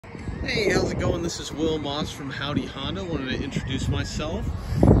Hey, how's it going? This is Will Moss from Howdy Honda. Wanted to introduce myself.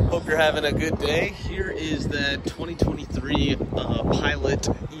 Hope you're having a good day. Here is that 2023 Pilot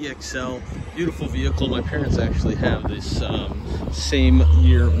EXL. Beautiful vehicle. My parents actually have this same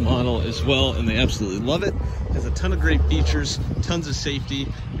year model as well, and they absolutely love it. It has a ton of great features, tons of safety,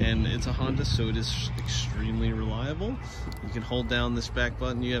 and it's a Honda, so it is extremely reliable. You can hold down this back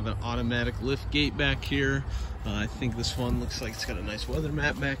button. You have an automatic lift gate back here. I think this one looks like it's got a nice weather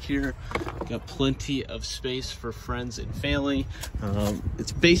mat back here. Got plenty of space for friends and family.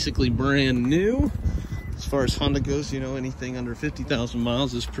 It's basically brand new. As far as Honda goes, you know, anything under 50,000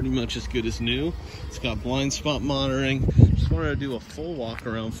 miles is pretty much as good as new. It's got blind spot monitoring. Just wanted to do a full walk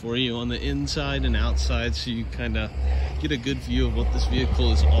around for you on the inside and outside so you kind of get a good view of what this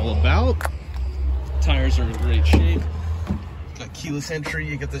vehicle is all about. Tires are in great shape. Got keyless entry.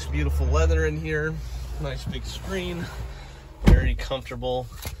 You get this beautiful leather in here. Nice big screen. Very comfortable.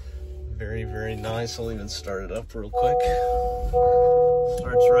 Very, very nice. I'll even start it up real quick.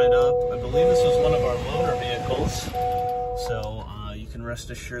 Starts right up. I believe this was one of our loaner vehicles, so you can rest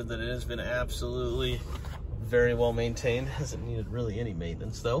assured that it has been absolutely very well maintained. Hasn't needed really any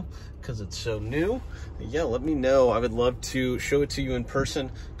maintenance though, because it's so new. But yeah, let me know. I would love to show it to you in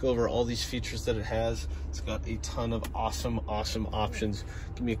person, go over all these features that it has. It's got a ton of awesome options.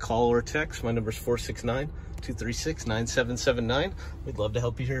 Give me a call or a text. My number is 469-236-9779. We'd love to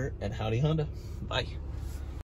help you here at Howdy Honda. Bye.